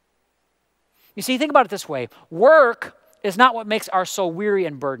 You see, think about it this way. Work is not what makes our soul weary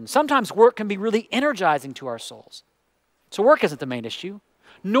and burdened. Sometimes work can be really energizing to our souls. So work isn't the main issue,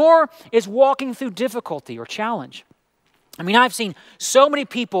 nor is walking through difficulty or challenge. I mean, I've seen so many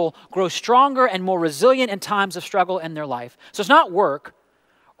people grow stronger and more resilient in times of struggle in their life. So it's not work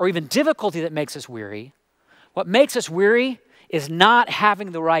or even difficulty that makes us weary. What makes us weary is not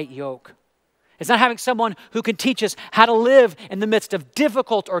having the right yoke. It's not having someone who can teach us how to live in the midst of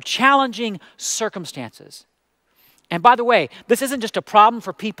difficult or challenging circumstances. And by the way, this isn't just a problem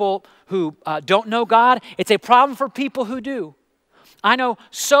for people who don't know God. It's a problem for people who do. I know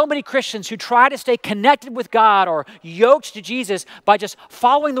so many Christians who try to stay connected with God or yoked to Jesus by just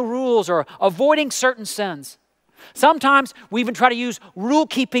following the rules or avoiding certain sins. Sometimes we even try to use rule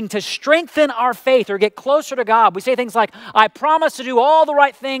keeping to strengthen our faith or get closer to God. We say things like, I promise to do all the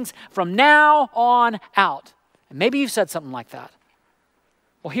right things from now on out. And maybe you've said something like that.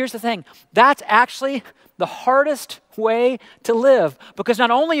 Well, here's the thing. That's actually the hardest way to live, because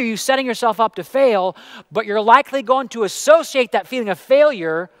not only are you setting yourself up to fail, but you're likely going to associate that feeling of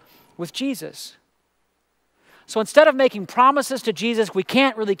failure with Jesus. So instead of making promises to Jesus we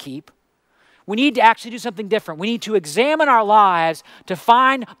can't really keep, we need to actually do something different. We need to examine our lives to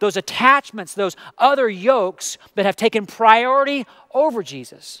find those attachments, those other yokes that have taken priority over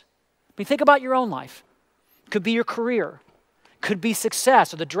Jesus. I mean, think about your own life. It could be your career. It could be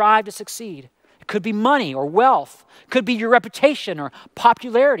success or the drive to succeed. It could be money or wealth. It could be your reputation or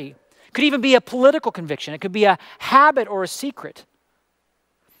popularity. It could even be a political conviction. It could be a habit or a secret.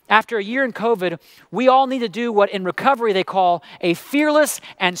 After a year in COVID, we all need to do what in recovery they call a fearless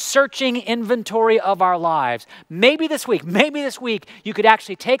and searching inventory of our lives. Maybe this week, you could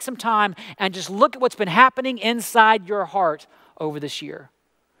actually take some time and just look at what's been happening inside your heart over this year.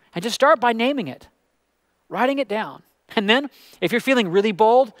 And just start by naming it, writing it down. And then, if you're feeling really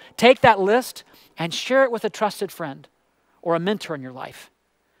bold, take that list and share it with a trusted friend or a mentor in your life.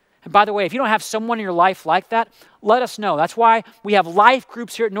 And by the way, if you don't have someone in your life like that, let us know. That's why we have life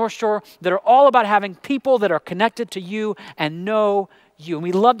groups here at Northshore that are all about having people that are connected to you and know you. And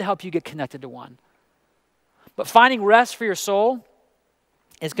we love to help you get connected to one. But finding rest for your soul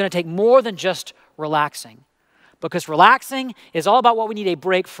is going to take more than just relaxing. Because relaxing is all about what we need a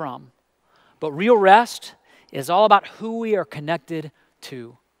break from. But real rest is all about who we are connected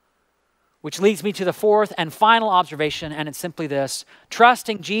to. Which leads me to the fourth and final observation, and it's simply this.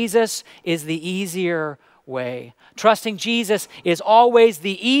 Trusting Jesus is the easier way. Trusting Jesus is always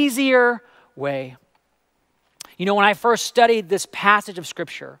the easier way. You know, when I first studied this passage of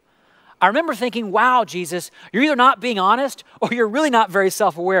Scripture, I remember thinking, wow, Jesus, you're either not being honest or you're really not very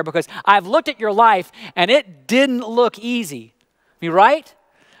self-aware, because I've looked at your life and it didn't look easy. Me right?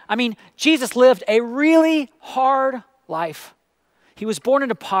 I mean, Jesus lived a really hard life. He was born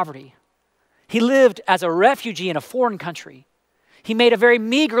into poverty. He lived as a refugee in a foreign country. He made a very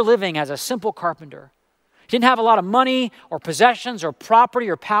meager living as a simple carpenter. He didn't have a lot of money or possessions or property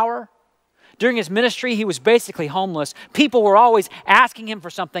or power. During his ministry, he was basically homeless. People were always asking him for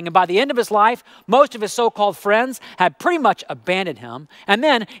something, and by the end of his life, most of his so-called friends had pretty much abandoned him. And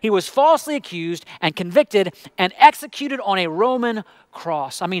then he was falsely accused and convicted and executed on a Roman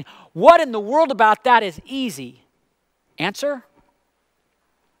cross. I mean, what in the world about that is easy? Answer?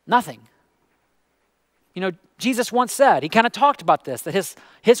 Nothing. You know, Jesus once said, he kind of talked about this, that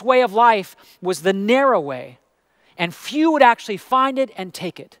his way of life was the narrow way, and few would actually find it and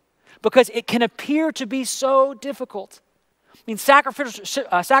take it, because it can appear to be so difficult. I mean,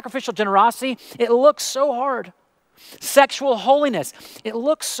 sacrificial generosity, it looks so hard. Sexual holiness, it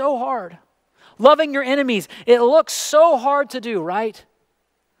looks so hard. Loving your enemies, it looks so hard to do, right?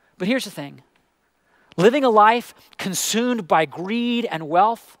 But here's the thing. Living a life consumed by greed and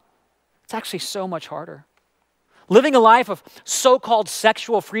wealth, it's actually so much harder. Living a life of so-called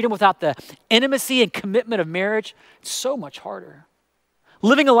sexual freedom without the intimacy and commitment of marriage, it's so much harder.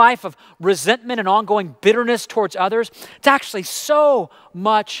 Living a life of resentment and ongoing bitterness towards others, it's actually so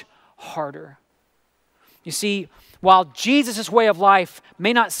much harder. You see, while Jesus' way of life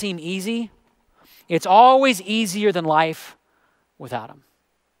may not seem easy, it's always easier than life without him.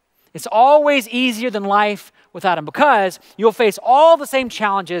 It's always easier than life without him, because you'll face all the same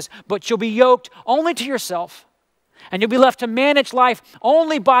challenges, but you'll be yoked only to yourself, and you'll be left to manage life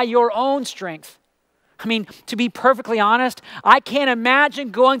only by your own strength. I mean, to be perfectly honest, I can't imagine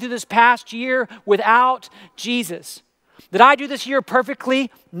going through this past year without Jesus. Did I do this year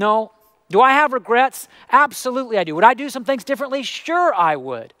perfectly? No. Do I have regrets? Absolutely I do. Would I do some things differently? Sure I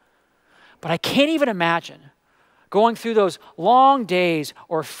would. But I can't even imagine going through those long days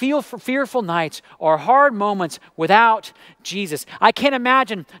or fearful nights or hard moments without Jesus. I can't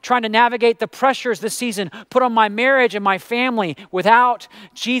imagine trying to navigate the pressures this season put on my marriage and my family without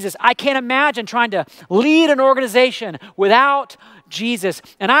Jesus. I can't imagine trying to lead an organization without Jesus.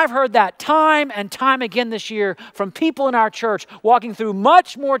 And I've heard that time and time again this year from people in our church walking through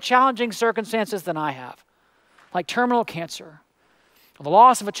much more challenging circumstances than I have, like terminal cancer or the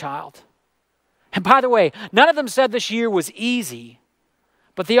loss of a child. And by the way, none of them said this year was easy,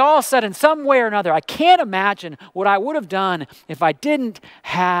 but they all said in some way or another, I can't imagine what I would have done if I didn't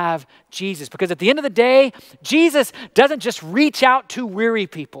have Jesus. Because at the end of the day, Jesus doesn't just reach out to weary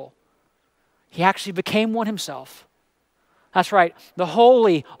people. He actually became one himself. That's right. The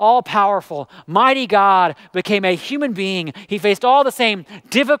holy, all-powerful, mighty God became a human being. He faced all the same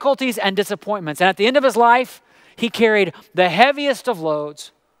difficulties and disappointments. And at the end of his life, he carried the heaviest of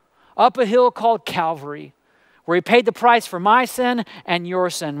loads up a hill called Calvary, where he paid the price for my sin and your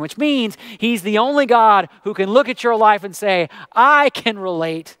sin, which means he's the only God who can look at your life and say, I can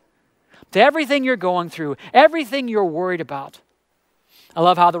relate to everything you're going through, everything you're worried about. I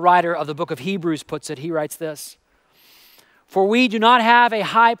love how the writer of the book of Hebrews puts it. He writes this: for we do not have a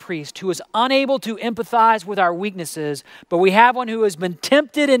high priest who is unable to empathize with our weaknesses, but we have one who has been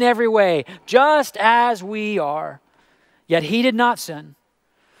tempted in every way, just as we are. Yet he did not sin.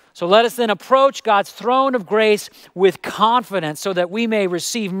 So let us then approach God's throne of grace with confidence so that we may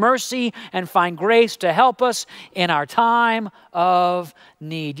receive mercy and find grace to help us in our time of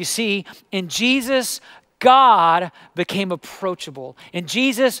need. You see, in Jesus, God became approachable. In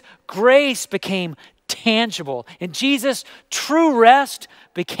Jesus, grace became tangible. In Jesus, true rest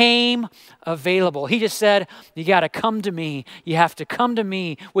became available. He just said, you got to come to me. You have to come to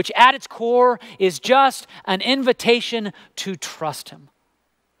me, which at its core is just an invitation to trust him.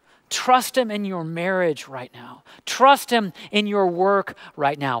 Trust him in your marriage right now. Trust him in your work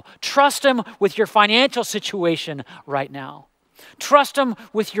right now. Trust him with your financial situation right now. Trust him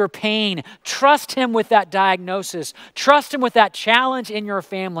with your pain. Trust him with that diagnosis. Trust him with that challenge in your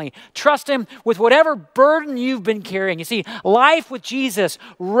family. Trust him with whatever burden you've been carrying. You see, life with Jesus,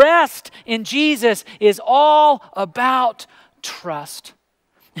 rest in Jesus is all about trust.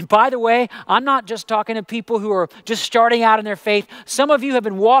 And by the way, I'm not just talking to people who are just starting out in their faith. Some of you have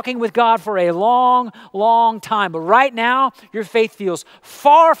been walking with God for a long, long time. But right now, your faith feels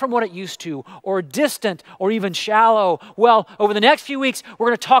far from what it used to, or distant, or even shallow. Well, over the next few weeks, we're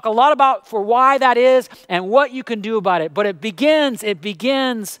going to talk a lot about for why that is and what you can do about it. But it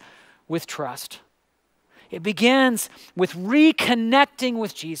begins with trust. It begins with reconnecting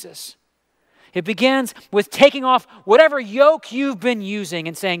with Jesus. It begins with taking off whatever yoke you've been using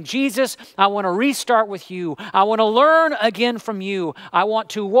and saying, Jesus, I want to restart with you. I want to learn again from you. I want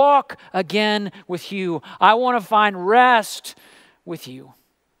to walk again with you. I want to find rest with you.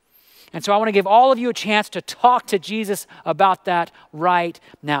 And so I want to give all of you a chance to talk to Jesus about that right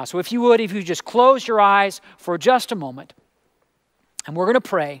now. So if you just close your eyes for just a moment. And we're going to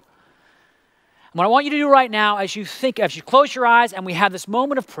pray. And what I want you to do right now as you close your eyes and we have this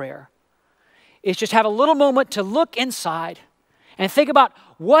moment of prayer, is just have a little moment to look inside and think about,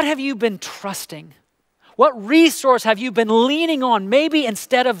 what have you been trusting? What resource have you been leaning on, maybe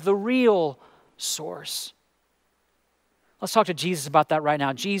instead of the real source? Let's talk to Jesus about that right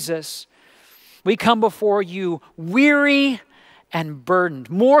now. Jesus, we come before you weary and burdened,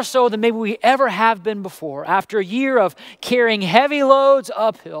 more so than maybe we ever have been before. After a year of carrying heavy loads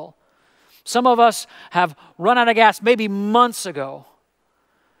uphill, some of us have run out of gas maybe months ago.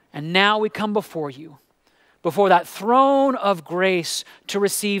 And now we come before you, before that throne of grace to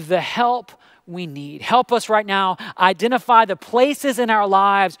receive the help we need. Help us right now identify the places in our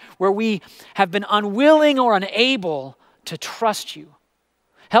lives where we have been unwilling or unable to trust you.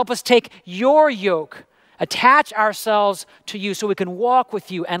 Help us take your yoke, attach ourselves to you so we can walk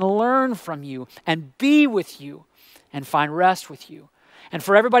with you and learn from you and be with you and find rest with you. And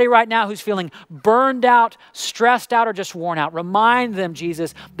for everybody right now who's feeling burned out, stressed out, or just worn out, remind them,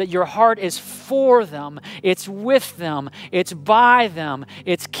 Jesus, that your heart is for them, it's with them, it's by them,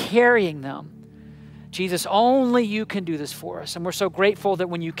 it's carrying them. Jesus, only you can do this for us. And we're so grateful that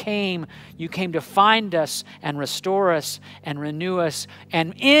when you came to find us and restore us and renew us.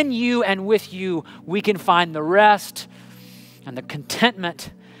 And in you and with you, we can find the rest and the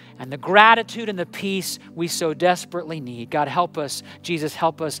contentment and the gratitude and the peace we so desperately need. God, help us. Jesus,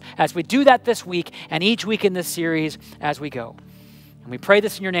 help us as we do that this week and each week in this series as we go. And we pray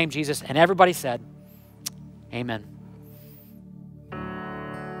this in your name, Jesus. And everybody said, amen.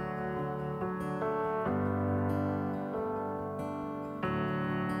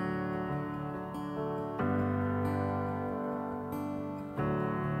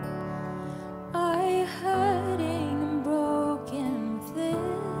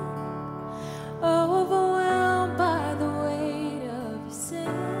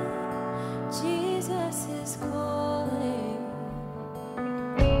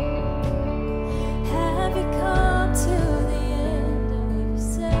 Have you come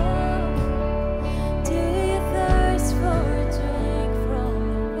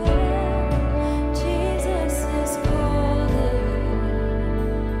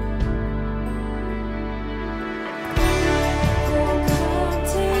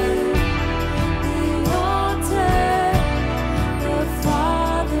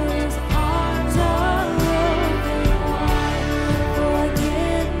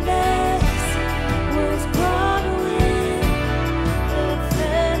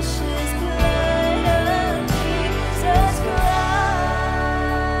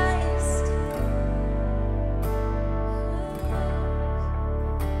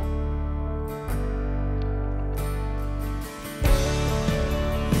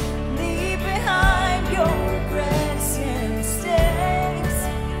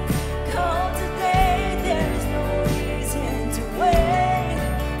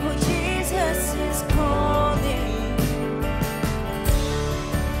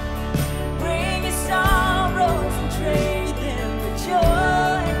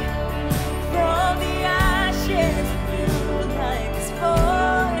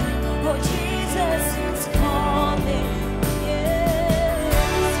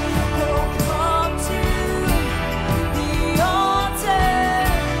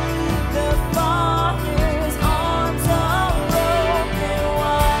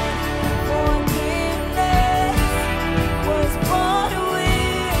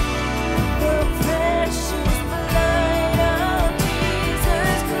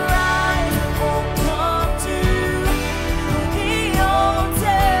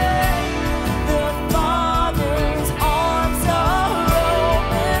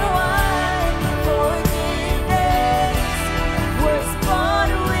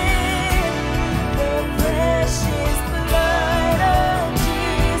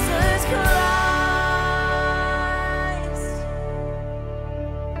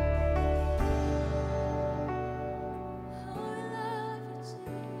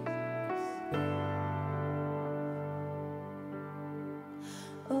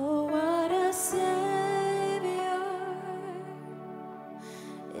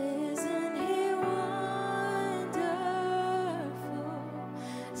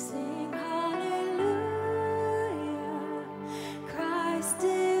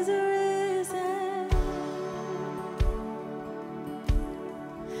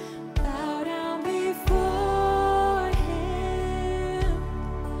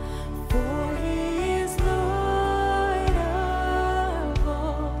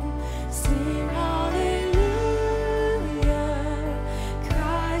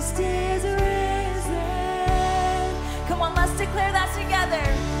together.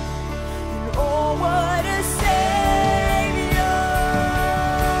 And oh, what a Savior.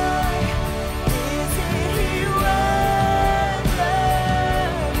 Isn't He wonderful?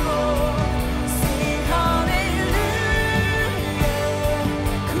 Sing hallelujah.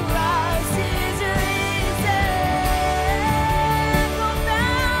 Christ is risen. Go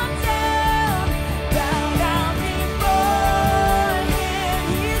bow down before Him.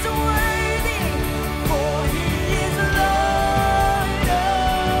 He's worthy, for He is Lord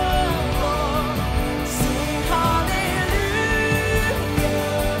of all. Sing hallelujah.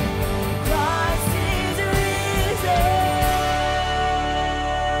 Christ is risen.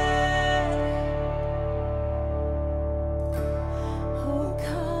 Oh,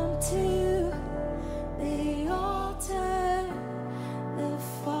 come to the altar. The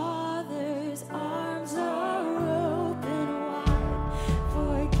Father's arms are open wide.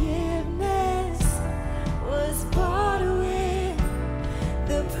 Forgiveness was bought with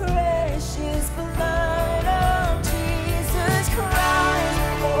the precious blood of Jesus Christ.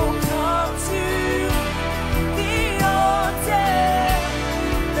 Oh, come to the altar.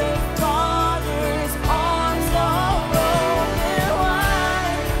 The Father's arms are open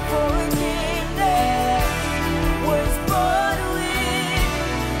wide. Forgiveness was bought with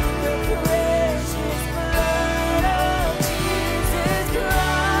the precious blood of Jesus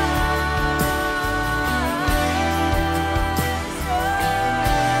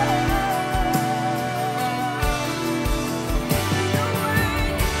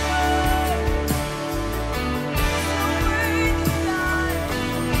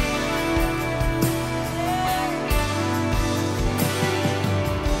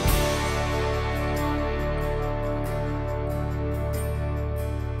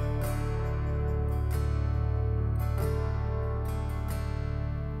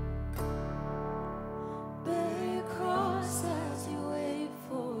Bear your cross as you wait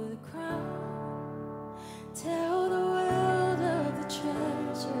for the crown. Tell the world of the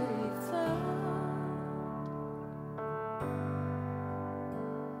treasure you found.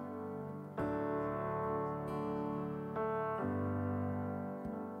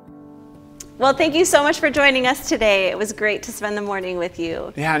 Well, thank you so much for joining us today. It was great to spend the morning with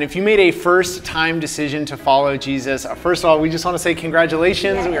you. Yeah, and if you made a first-time decision to follow Jesus, first of all, we just want to say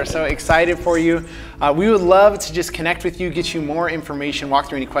congratulations. Yay. We are so excited for you. We would love to just connect with you, get you more information, walk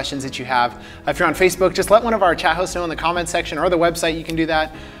through any questions that you have. If you're on Facebook, just let one of our chat hosts know in the comments section or the website. You can do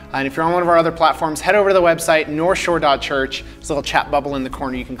that. And if you're on one of our other platforms, head over to the website, northshore.church. There's a little chat bubble in the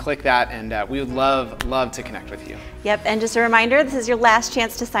corner. You can click that, and we would love to connect with you. Yep, and just a reminder, this is your last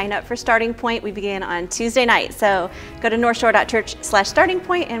chance to sign up for Starting Point. We begin on Tuesday night, so go to northshore.church/starting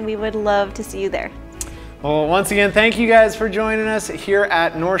point, and we would love to see you there. Well, once again, thank you guys for joining us here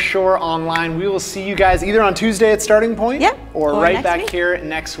at North Shore Online. We will see you guys either on Tuesday at Starting Point, Yep, or or right next back week. here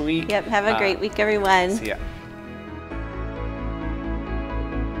next week. Yep, have a great week, everyone. See ya.